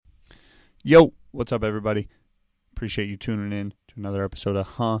Yo, what's up, everybody? Appreciate you tuning in to another episode of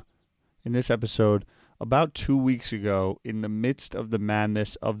Huh. In this episode, about 2 weeks ago, in the midst of the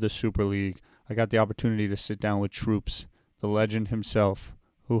madness of the Super League, I got the opportunity to sit down with Troops, the legend himself,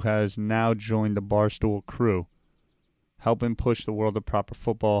 who has now joined the Barstool crew, helping push the world of proper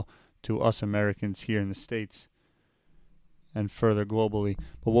football to us Americans here in the States and further globally.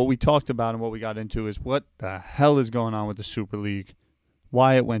 But what we talked about and what we got into is what the hell is going on with the Super League,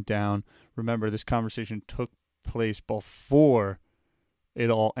 why it went down. Remember, this conversation took place before it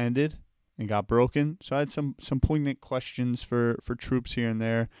all ended and got broken. So I had some poignant questions for Troops here and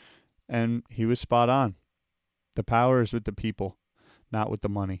there, and he was spot on. The power is with the people, not with the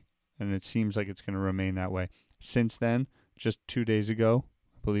money, and it seems like it's going to remain that way. Since then, just 2 days ago,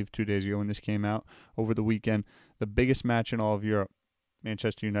 I believe 2 days ago when this came out, over the weekend, the biggest match in all of Europe,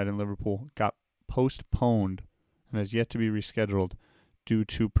 Manchester United and Liverpool, got postponed and has yet to be rescheduled due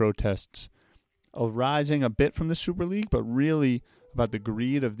to protests arising a bit from the Super League, but really about the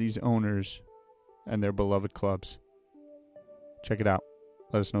greed of these owners and their beloved clubs. Check it out.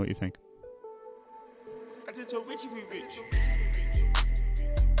 Let us know what you think. I just told Richie we rich.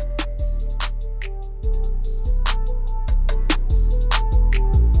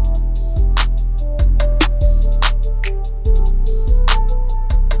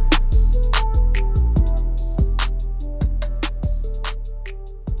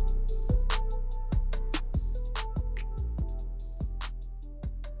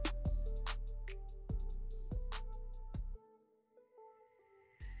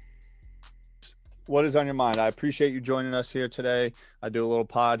 What is on your mind? I appreciate you joining us here today. I do a little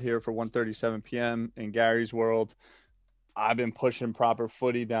pod here for 1:37 p.m. in Gary's world. I've been pushing proper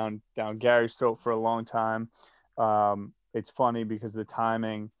footy down Gary's throat for a long time. It's funny because the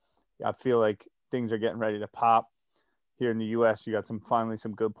timing, I feel like things are getting ready to pop. Here in the U.S., you got finally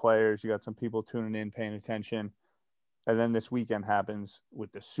some good players. You got some people tuning in, paying attention. And then this weekend happens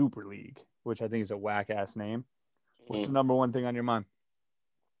with the Super League, which I think is a whack-ass name. What's the number one thing on your mind?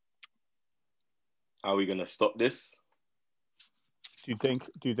 Are we gonna stop this? Do you think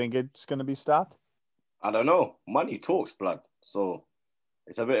it's gonna be stopped? I don't know. Money talks, blood. So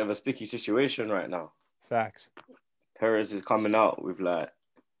it's a bit of a sticky situation right now. Facts. Perez is coming out with like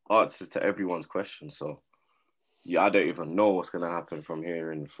answers to everyone's questions. So yeah, I don't even know what's gonna happen from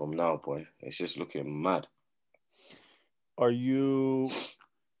here and from now, boy. It's just looking mad. What's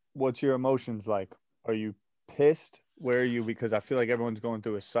your emotions like? Are you pissed? Where are you? Because I feel like everyone's going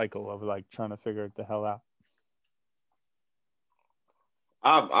through a cycle of like trying to figure it the hell out.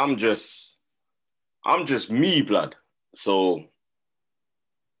 I'm just me, blood. So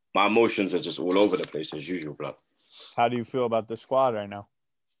my emotions are just all over the place as usual, blood. How do you feel about the squad right now?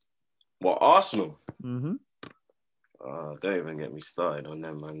 Well, Arsenal. Mm-hmm. Don't even get me started on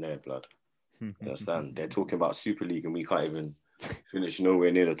them, man. There, blood. You understand? They're talking about Super League and we can't even finish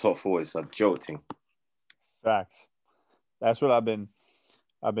nowhere near the top four. It's a jolting. Facts. That's what I've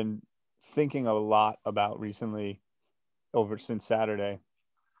been thinking a lot about recently since Saturday.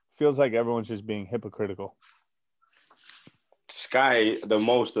 Feels like everyone's just being hypocritical. Sky the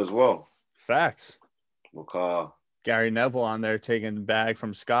most as well. Facts. Because Gary Neville on there taking the bag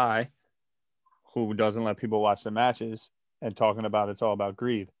from Sky, who doesn't let people watch the matches, and talking about it's all about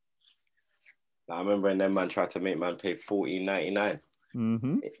greed. I remember when that man tried to make man pay $14.99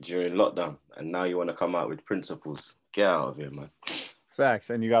 during lockdown, and now you want to come out with principles. Get out of here, man. Facts.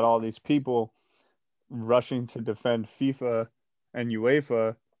 And you got all these people rushing to defend FIFA and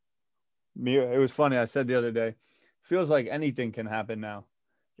UEFA. It was funny. I said the other day, feels like anything can happen now.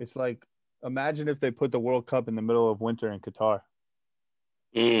 It's like, imagine if they put the World Cup in the middle of winter in Qatar.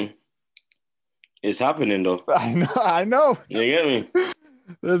 It's happening, though. I know. You get me?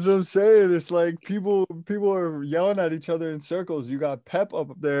 That's what I'm saying. It's like people are yelling at each other in circles. You got Pep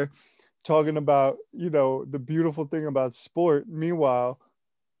up there talking about, the beautiful thing about sport. Meanwhile,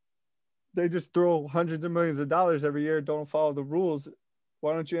 they just throw hundreds of millions of dollars every year, don't follow the rules.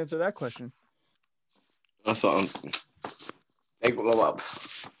 Why don't you answer that question? That's what I'm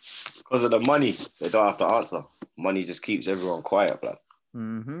because of the money, they don't have to answer. Money just keeps everyone quiet, blood.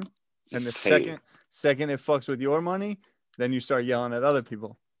 Mm-hmm. And the second it fucks with your money, then you start yelling at other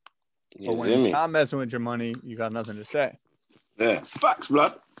people. But when it's not messing with your money, you got nothing to say. Yeah, facts,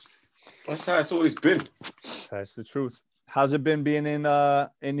 blood. That's how it's always been. That's the truth. How's it been being in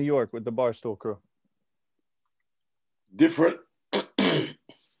New York with the Barstool crew? Different.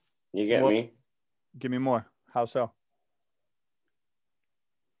 You get me? Give me more. How so?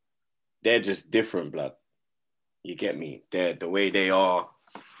 They're just different, blood. You get me? They're the way they are.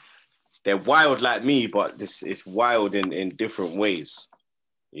 They're wild like me, but it's wild in different ways.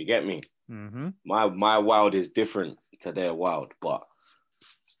 You get me? Mm-hmm. My wild is different to their wild, but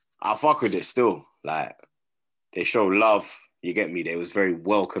I fuck with it still. Like, they show love. You get me? They was very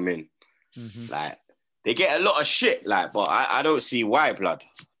welcoming. Mm-hmm. Like, they get a lot of shit. Like, but I don't see why, blood,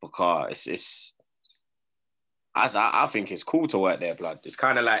 because I think it's cool to work there, blood. It's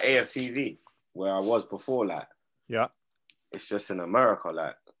kind of like AFTV where I was before. Like, Yeah. it's just in America,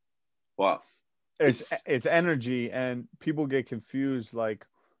 like, but It's energy, and people get confused, like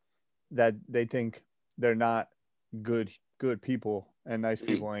that they think they're not good people and nice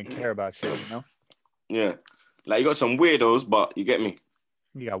people and care about shit, you know? Yeah. Like, you got some weirdos, but you get me.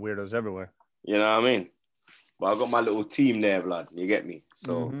 You got weirdos everywhere. You know what I mean? But I got my little team there, blood. You get me?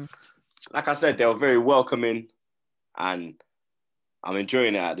 So, like I said, they were very welcoming, and I'm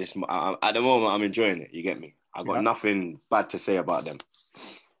enjoying it at the moment. I'm enjoying it. You get me? I got nothing bad to say about them.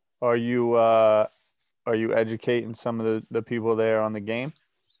 Are you educating some of the people there on the game?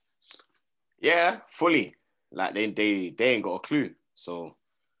 Yeah, fully. Like, they ain't got a clue, so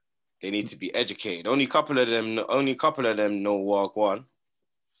they need to be educated. Only a couple of them know Wagwan,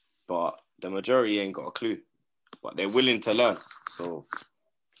 but the majority ain't got a clue. But they're willing to learn, so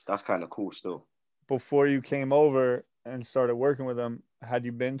that's kind of cool still. Before you came over and started working with them, had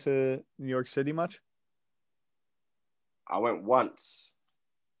you been to New York City much? I went once,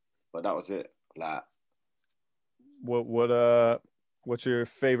 but that was it. Like, what's your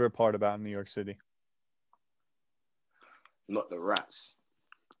favorite part about New York City? not the rats.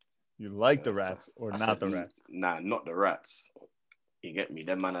 You like the rats or not the rats? Nah, not the rats. You get me?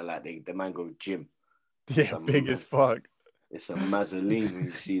 Them man are like, the man go gym. Yeah, big as fuck. It's a mazzoline when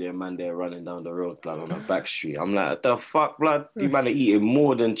you see their man there running down the road, blood, on a back street. I'm like, what the fuck, blood? You man are eating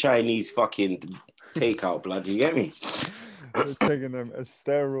more than Chinese fucking takeout, blood. You get me? They're taking them as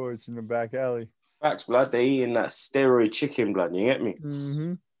steroids in the back alley. Facts, blood. They eating that steroid chicken, blood. You get me?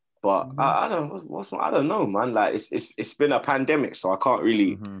 Mm-hmm. But I don't know, man. Like, it's been a pandemic, so I can't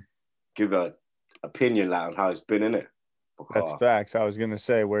really give an opinion like on how it's been, innit? That's facts. I was gonna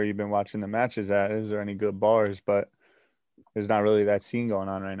say, where you've been watching the matches at? Is there any good bars? But there's not really that scene going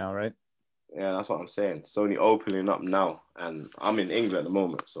on right now, right? Yeah, that's what I'm saying. It's only opening up now, and I'm in England at the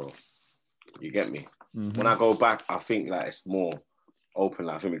moment, so you get me. When I go back, I think like it's more open.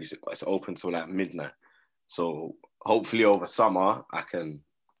 Like, I think it's open till like midnight. So hopefully over summer I can.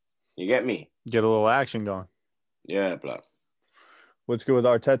 You get me? Get a little action going. Yeah, blood. What's good with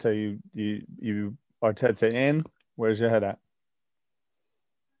Arteta? You Arteta in? Where's your head at?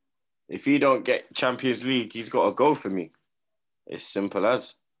 If he don't get Champions League, he's got to go for me. It's simple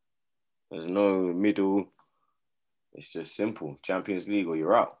as. There's no middle. It's just simple. Champions League or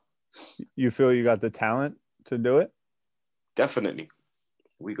you're out. You feel you got the talent to do it? Definitely.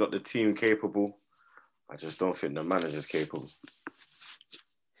 We got the team capable. I just don't think the manager's capable.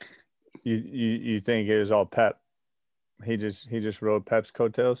 You think it was all Pep? He just rode Pep's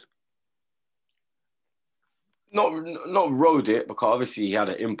coattails? Not rode it, because obviously he had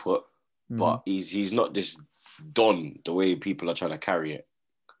an input, but he's not this done the way people are trying to carry it.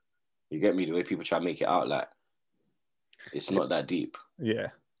 You get me? The way people try to make it out, like, it's not that deep. Yeah,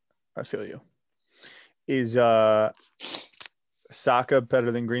 I feel you. Is Saka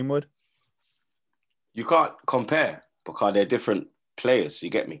better than Greenwood? You can't compare because they're different players. You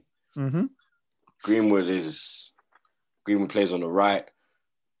get me? Greenwood plays on the right.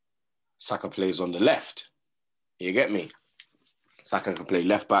 Saka plays on the left. You get me? Saka can play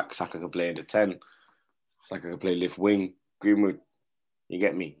left back. Saka can play in the 10. Saka can play left wing. Greenwood, you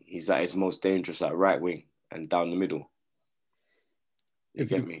get me? He's at his most dangerous at right wing and down the middle. You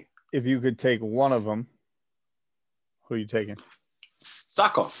get me? If you could take one of them, who are you taking?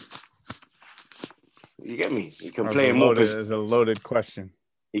 Saka. You get me? He can play in more positions. It's a loaded question.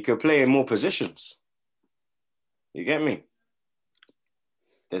 He can play in more positions. You get me?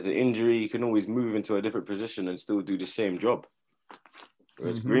 There's an injury, you can always move into a different position and still do the same job.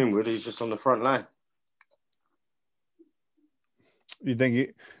 Whereas Greenwood, he's just on the front line. You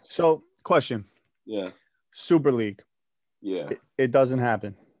think so? Question. Yeah. Super League. Yeah. It doesn't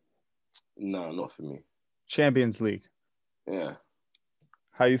happen. No, not for me. Champions League. Yeah.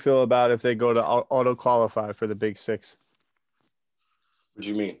 How you feel about if they go to auto qualify for the Big Six? What do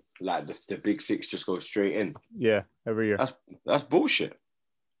you mean? Like the Big Six just go straight in? Yeah, every year. That's bullshit.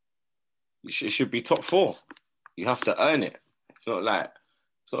 It should be top 4. You have to earn it. It's not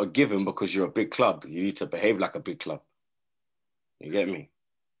a given because you're a big club. You need to behave like a big club. You get me?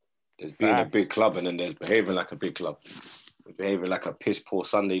 There's being a big club and then there's behaving like a big club. We're behaving like a piss poor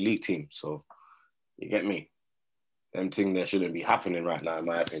Sunday league team. So you get me? Them things that shouldn't be happening right now, in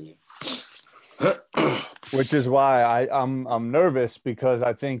my opinion. Which is why I'm nervous, because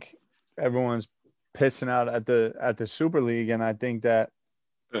I think everyone's pissing out at the Super League, and I think that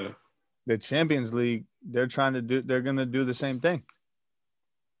the Champions League, they're going to do the same thing.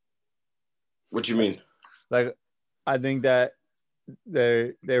 What do you mean? Like, I think that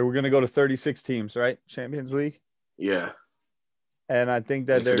they were going to go to 36 teams, right? Champions League. Yeah. And I think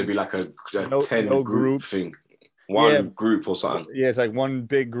that there'd be like a 10 group thing. One group or something. Yeah, it's like one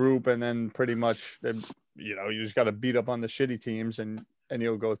big group, and then pretty much, you just got to beat up on the shitty teams, and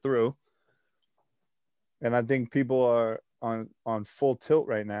you'll go through. And I think people are on full tilt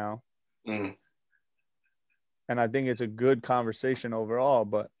right now. Mm. And I think it's a good conversation overall,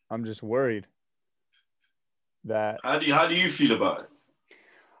 but I'm just worried that. How do you feel about it?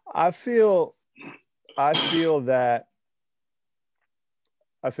 I feel that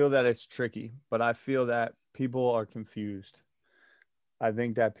it's tricky, but I feel that people are confused. I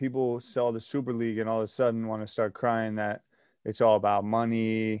think that people saw the Super League and all of a sudden want to start crying that it's all about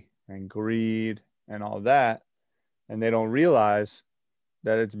money and greed and all that. And they don't realize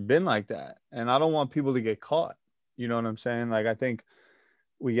that it's been like that. And I don't want people to get caught. You know what I'm saying? Like, I think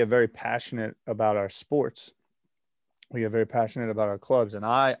we get very passionate about our sports. We get very passionate about our clubs. And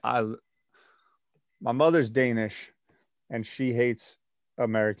my mother's Danish, and she hates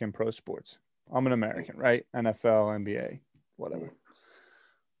American pro sports. I'm an American, right? NFL, NBA, whatever.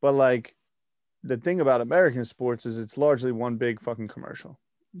 But like, the thing about American sports is it's largely one big fucking commercial.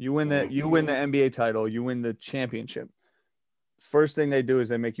 You win the NBA title, you win the championship. First thing they do is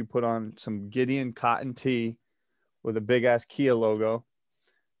they make you put on some Gideon cotton tee with a big ass Kia logo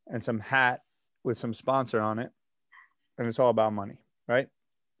and some hat with some sponsor on it. And it's all about money, right?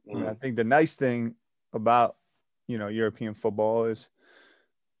 Mm. And I think the nice thing about, European football is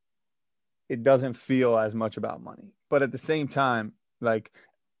it doesn't feel as much about money. But at the same time, like,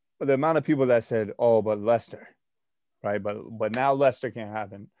 the amount of people that said, oh, but Leicester, right? But now Leicester can't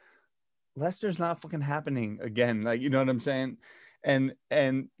happen. Leicester's not fucking happening again. Like, you know what I'm saying? And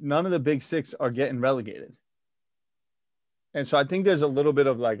none of the big six are getting relegated. And so I think there's a little bit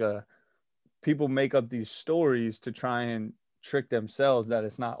of like people make up these stories to try and trick themselves that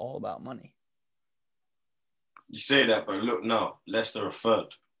it's not all about money. You say that, but look now, Leicester are third,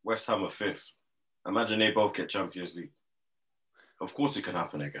 West Ham are fifth. Imagine they both get Champions League. Of course it can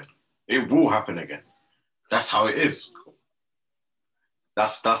happen again. It will happen again. That's how it is.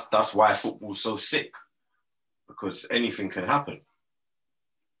 That's why football's so sick. Because anything can happen.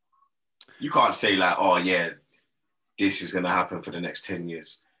 You can't say like, oh yeah, this is going to happen for the next 10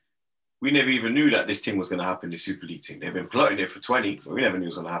 years. We never even knew that this thing was going to happen, the Super League thing. They've been plotting it for 20, but we never knew it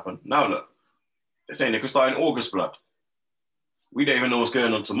was going to happen. Now look, they're saying they could start in August, blood. We don't even know what's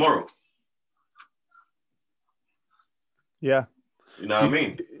going on tomorrow. Yeah. You know what I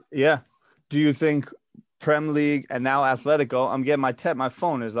mean? Yeah. Do you think Prem League and now Atletico? I'm getting my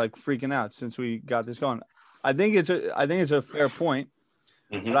phone is like freaking out since we got this going. I think it's a fair point,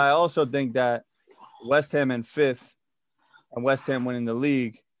 but I also think that West Ham in fifth and West Ham winning the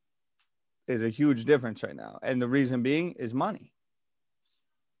league is a huge difference right now, and the reason being is money.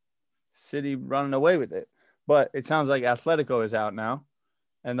 City running away with it, but it sounds like Atletico is out now,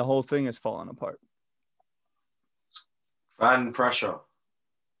 and the whole thing is falling apart. Fan pressure.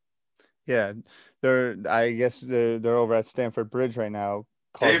 Yeah, I guess they're over at Stamford Bridge right now.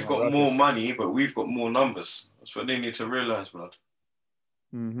 They've got more money, but we've got more numbers. That's what they need to realize, blood.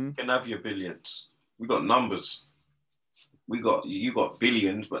 Mm-hmm. You can have your billions. We got numbers. You got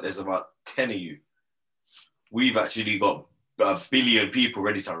billions, but there's about 10 of you. We've actually got a billion people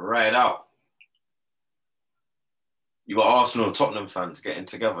ready to ride out. You got Arsenal and Tottenham fans getting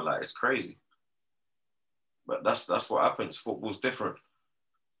together, like it's crazy. But that's what happens. Football's different.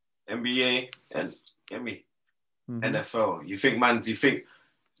 NBA and NFL. You think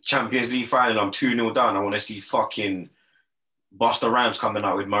Champions League final, I'm 2-0 down. I want to see fucking Busta Rhymes coming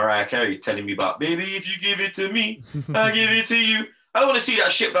out with Mariah Carey telling me about, baby, if you give it to me, I'll give it to you. I don't want to see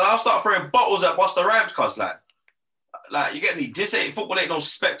that shit, but I'll start throwing bottles at Busta Rhymes, cuz like, you get me? Football ain't no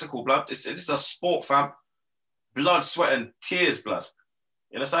spectacle, blood. This is a sport, fam. Blood, sweat, and tears, blood.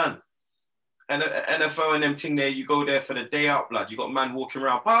 You understand? And NFL and them thing there, you go there for the day out, blood. You got man walking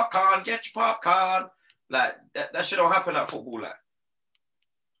around, popcorn, get your popcorn. Like, that shit don't happen at football, like.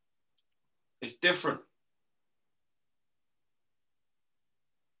 It's different.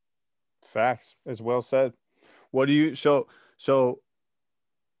 Facts. It's well said. What do you, so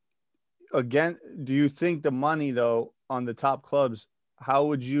again, do you think the money, though, on the top clubs,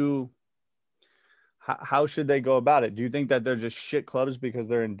 how should they go about it? Do you think that they're just shit clubs because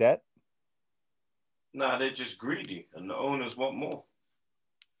they're in debt? Nah, they're just greedy and the owners want more.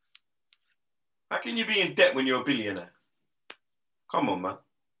 How can you be in debt when you're a billionaire? Come on, man.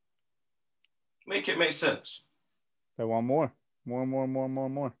 Make it make sense. They want more. More.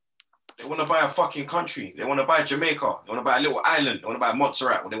 They want to buy a fucking country. They want to buy Jamaica. They want to buy a little island. They want to buy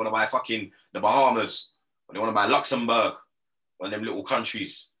Montserrat. Or they want to buy fucking the Bahamas. Or they want to buy Luxembourg. One of them little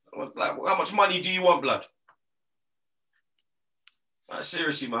countries. Like, how much money do you want, blood? Like,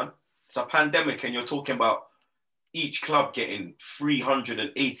 seriously, man. It's a pandemic and you're talking about each club getting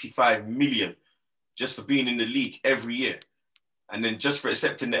 385 million just for being in the league every year. And then just for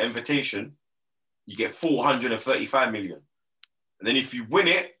accepting the invitation, you get 435 million. And then if you win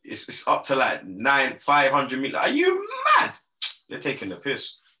it, it's up to like 500 million. Are you mad? They're taking the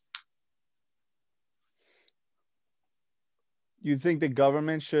piss. You think the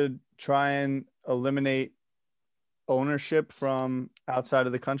government should try and eliminate ownership from outside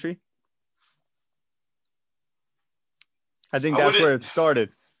of the country? I think that's where it started.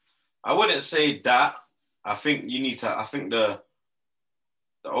 I wouldn't say that. I think the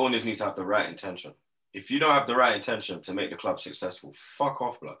owners need to have the right intention. If you don't have the right intention to make the club successful, fuck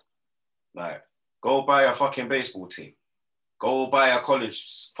off, blood. Like, go buy a fucking baseball team. Go buy a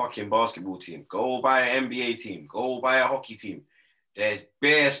college fucking basketball team. Go buy an NBA team. Go buy a hockey team. There's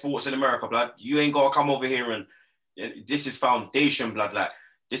bare sports in America, blood. You ain't got to come over here and this is foundation, blood. Like,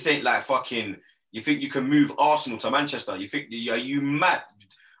 this ain't like fucking, you think you can move Arsenal to Manchester? You think, are you mad?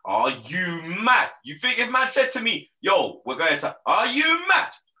 Are you mad? You think if man said to me, yo, we're going to, are you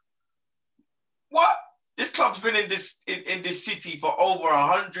mad? What? This club's been in this city for over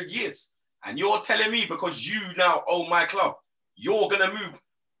 100 years. And you're telling me because you now own my club, you're going to move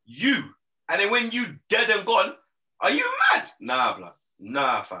you. And then when you dead and gone, are you mad? Nah, blood.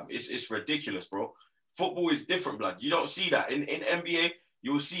 Nah, fam. It's ridiculous, bro. Football is different, blood. You don't see that. In NBA,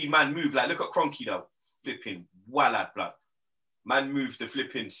 you'll see man move. Like, look at Kroenke, though. Flipping wallad, blood. Man moved the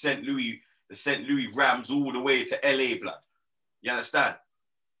flipping the St. Louis Rams all the way to LA, blood. You understand?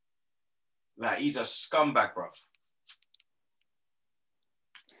 Like, he's a scumbag, bruv.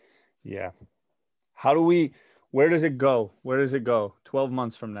 Yeah. Where does it go? 12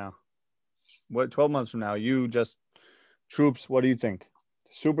 months from now. 12 months from now, you just, Troops, what do you think?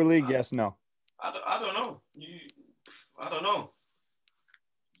 Super League, yes, no? I don't know. I don't know.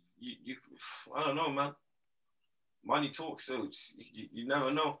 I don't know, man. Money talks, so you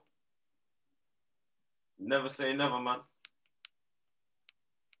never know. Never say never, man.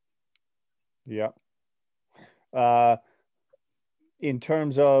 Yeah. In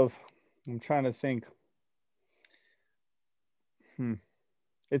terms of, I'm trying to think.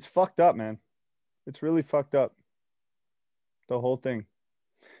 It's fucked up, man. It's really fucked up. The whole thing.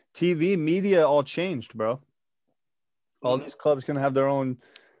 TV, media all changed, bro. All these clubs can have their own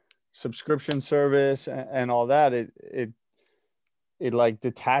subscription service and all that. It like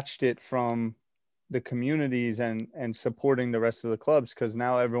detached it from the communities and supporting the rest of the clubs because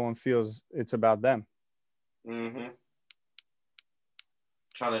now everyone feels it's about them. Mm-hmm.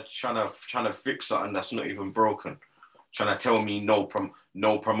 Trying to fix something that's not even broken. Trying to tell me no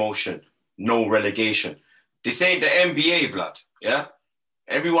promotion, no relegation. This ain't the NBA, blood. Yeah,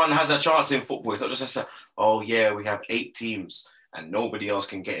 everyone has a chance in football. It's not just oh yeah, we have 8 teams and nobody else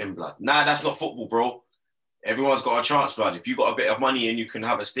can get in, blood. Nah, that's not football, bro. Everyone's got a chance, blood. If you got a bit of money and you can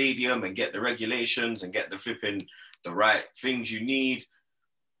have a stadium and get the regulations and get the right things you need,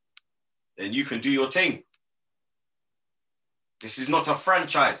 then you can do your thing. This is not a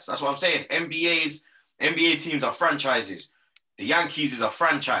franchise. That's what I'm saying. NBA teams are franchises. The Yankees is a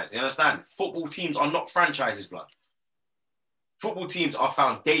franchise. You understand? Football teams are not franchises, blood. Football teams are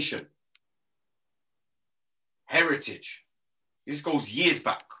foundation. Heritage. This goes years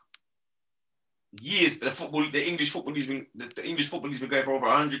back. Years. The English football has been going for over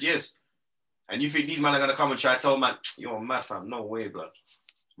 100 years. And you think these men are gonna come and try to tell man, you're mad, fam? No way, blood.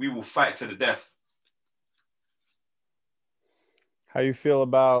 We will fight to the death. How you feel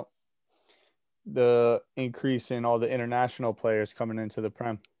about the increase in all the international players coming into the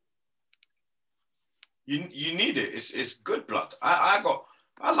Prem? You need it. It's good, blood. I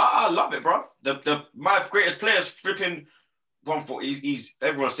love it, bro. My greatest players flipping from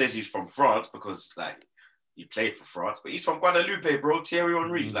everyone says he's from France because like he played for France, but he's from Guadeloupe, bro. Thierry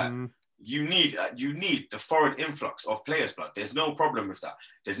Henry. Mm-hmm. Like you need the foreign influx of players, blood. There's no problem with that.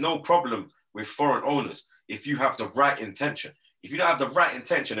 There's no problem with foreign owners if you have the right intention. If you don't have the right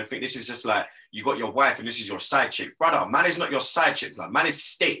intention and think this is just like you got your wife and this is your side chick, brother, man is not your side chick, blood. Man is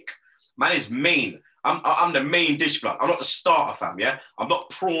steak. Man is main. I'm the main dish, blood. I'm not the starter, fam. Yeah, I'm not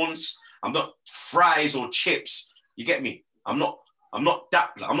prawns. I'm not fries or chips. You get me? I'm not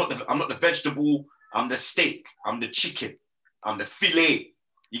that, blood. I'm not the vegetable. I'm the steak. I'm the chicken. I'm the filet.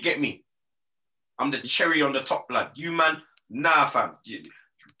 You get me? I'm the cherry on the top, blood. You man, nah, fam.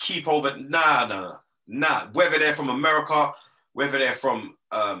 keep over. Nah. Whether they're from America, whether they're from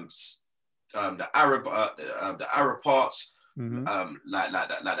the Arab parts, like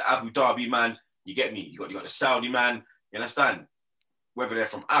the Abu Dhabi man. You get me? You got the Saudi man. You understand? Whether they're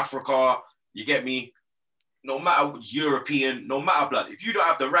from Africa, you get me? No matter European, no matter blood. If you don't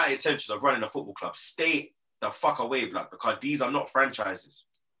have the right intentions of running a football club, stay the fuck away, blood, because these are not franchises.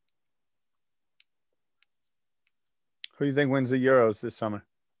 Who do you think wins the Euros this summer?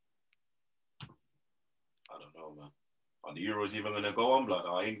 I don't know, man. Are the Euros even gonna go on, blood?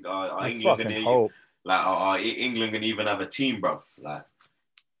 Are England gonna even have a team, bruv? Like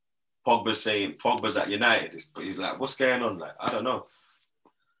Pogba's at United. He's like, what's going on? Like, I don't know.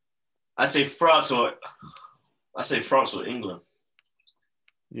 I'd say France or England.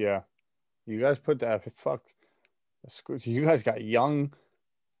 Yeah. You guys put that. Fuck. You guys got young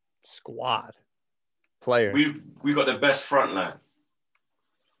squad players. We got the best front line.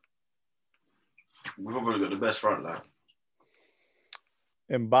 We've probably got the best front line.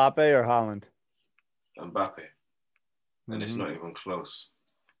 Mbappe or Haaland? Mbappe. And it's not even close.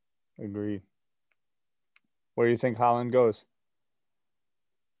 Agreed. Where do you think Haaland goes?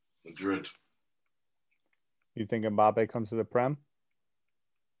 Madrid. You think Mbappe comes to the Prem?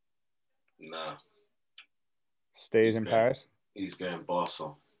 Nah. Stays in Paris? He's going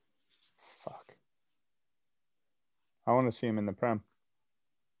Barca. Fuck. I want to see him in the Prem.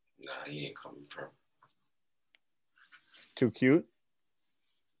 Nah, he ain't coming Prem. Too cute?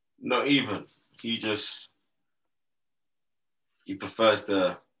 Not even. He prefers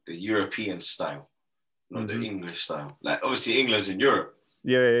the European style, not the English style. Like, obviously England's in Europe.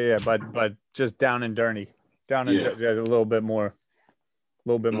 Yeah. But just down and dirty. Down and dirty, a little bit more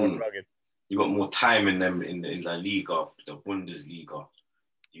rugged. You got more time in them in La Liga, the Bundesliga.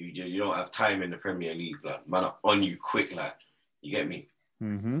 You don't have time in the Premier League, like, man are on you quick, like, you get me?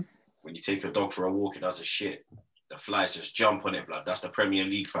 Mm-hmm. When you take your dog for a walk, it does a shit. The flies just jump on it, blood. That's the Premier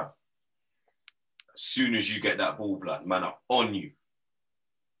League, fam. As soon as you get that ball, blood, man are on you.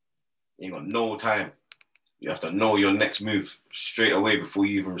 You ain't got no time. You have to know your next move straight away before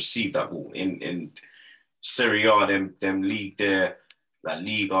you even receive that ball. In Serie A, them league there, La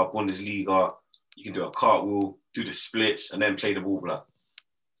Liga, Bundesliga, you can do a cartwheel, do the splits, and then play the ball, blood.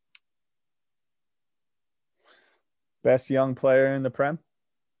 Best young player in the Prem?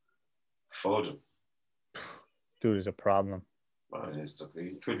 Foden. Dude is a problem.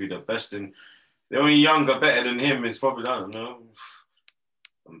 He could be the best in. The only younger better than him is probably, I don't know,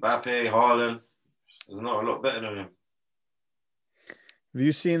 Mbappe, Haaland. There's not a lot better than him. Have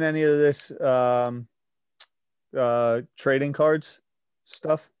you seen any of this trading cards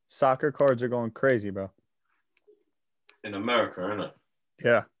stuff? Soccer cards are going crazy, bro. In America, innit?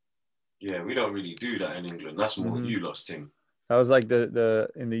 Yeah. Yeah, we don't really do that in England. That's more you lot's team. That was like the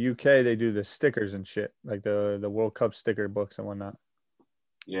in the UK they do the stickers and shit, like the World Cup sticker books and whatnot.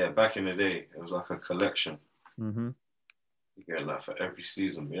 Yeah, back in the day, it was like a collection. Mm-hmm. You get like for every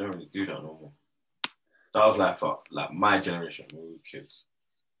season. We don't really do that no more. That was like for like my generation when we were kids.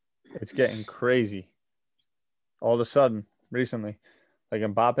 It's getting crazy. All of a sudden, recently, like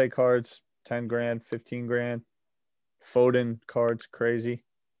Mbappe cards, 10 grand, 15 grand. Foden cards, crazy.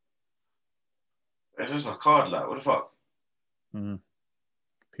 It's just a card, like, what the fuck? Mm-hmm.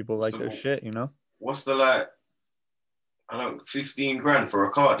 People like their shit, you know? What's the, like, 15 grand for a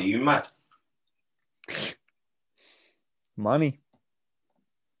card? Are you mad? Money.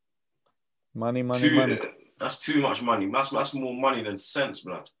 Money. That's too much money. That's more money than sense,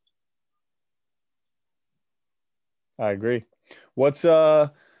 blood. I agree. What's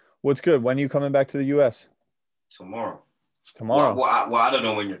good? When are you coming back to the US? Tomorrow. Well, I don't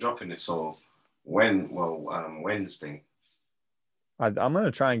know when you're dropping it, so Wednesday. I'm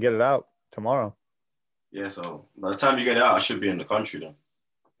gonna try and get it out tomorrow. Yeah, so by the time you get it out, I should be in the country then.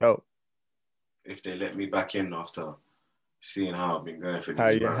 Oh. If they let me back in after seeing how I've been going for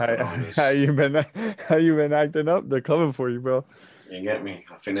these how you been acting up? They're coming for you, bro. You get me?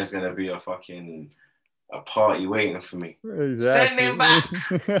 I think there's gonna be a party waiting for me. Exactly. Send him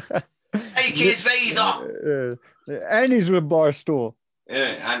back. Take his visa. And he's with Barstool.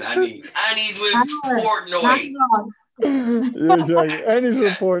 Yeah, and he's with Portnoy. Yeah, and he's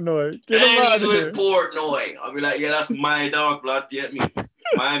with Portnoy. Get him out of here. With Portnoy. I'll be like, yeah, that's my dog, blood. Get me?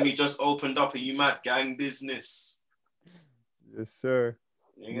 Miami just opened up a UMAT gang business. Yes, sir.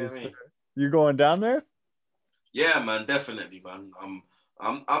 You get me? Sir. You going down there? Yeah, man, definitely, man. I'm.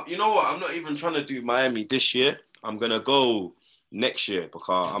 You know what? I'm not even trying to do Miami this year. I'm gonna go next year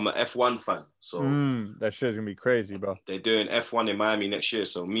because I'm an F1 fan. So that shit's gonna be crazy, bro. They're doing F1 in Miami next year.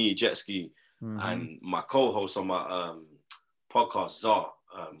 So me, Jetski, and my co-host on my podcast, Zar,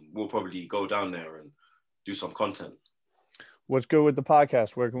 we'll probably go down there and do some content. What's good with the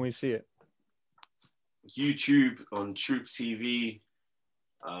podcast? Where can we see it? YouTube, on Troops TV,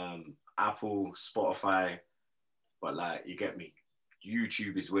 Apple, Spotify. But like, you get me.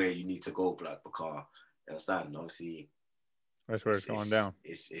 YouTube is where you need to go, blood, because you understand. Obviously, that's where it's going down.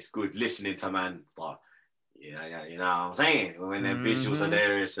 It's good listening to man, but yeah, you know what I'm saying. When the visuals are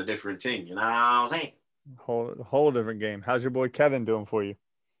there, it's a different thing. You know what I'm saying. Whole different game. How's your boy Kevin doing for you?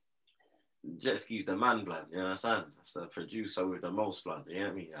 Jet Ski's the man, blood. You know what I'm saying? That's the producer with the most blood. You know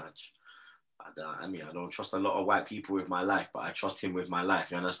what I mean? I don't trust a lot of white people with my life, but I trust him with my life.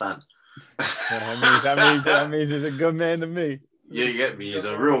 You understand? That means he's a good man to me. Yeah, you get me. He's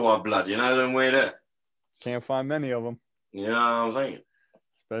a real one, blood. You know them way there. Can't find many of them. You know what I'm saying?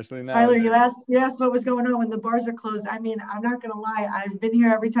 Especially now. Tyler, you asked what was going on when the bars are closed. I mean, I'm not gonna lie. I've been here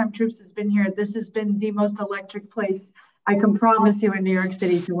every time Troops has been here. This has been the most electric place I can promise you in New York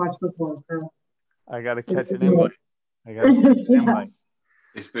City to watch football. So I gotta catch an invite.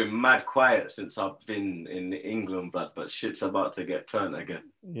 It's been mad quiet since I've been in England, blood, but shit's about to get turned again.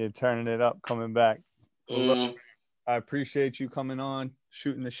 You're turning it up, coming back. Look, I appreciate you coming on,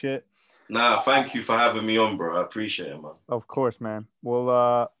 shooting the shit. Nah, thank you for having me on, bro. I appreciate it, man. Of course, man. We'll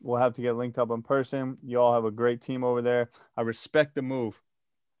have to get linked up in person. You all have a great team over there. I respect the move.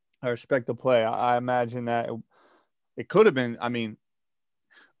 I respect the play. I imagine that it could have been, I mean,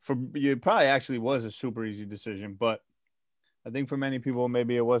 for you, it probably actually was a super easy decision, but I think for many people,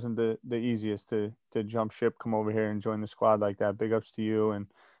 maybe it wasn't the easiest to jump ship, come over here and join the squad like that. Big ups to you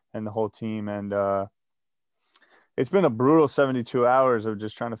and the whole team. And it's been a brutal 72 hours of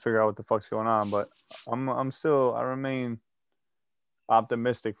just trying to figure out what the fuck's going on. But I remain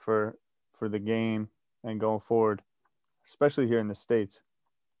optimistic for the game and going forward, especially here in the States.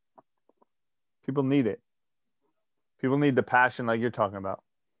 People need it. People need the passion like you're talking about.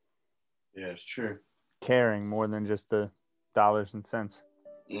 Yeah, it's true. Caring more than just the dollars and cents.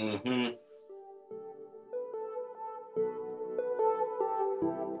 Mm-hmm.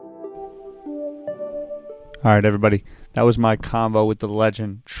 All right, everybody. That was my convo with the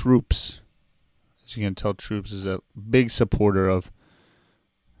legend, Troops. As you can tell, Troops is a big supporter of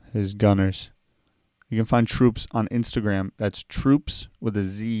his Gunners. You can find Troops on Instagram. That's Troops with a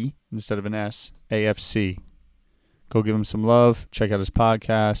Z instead of an S, AFC. Go give him some love. Check out his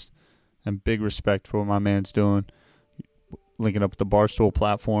podcast. And big respect for what my man's doing. Linking up with the Barstool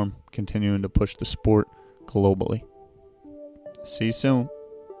platform, continuing to push the sport globally. See you soon.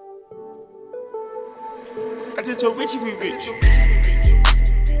 I just told Richie we rich.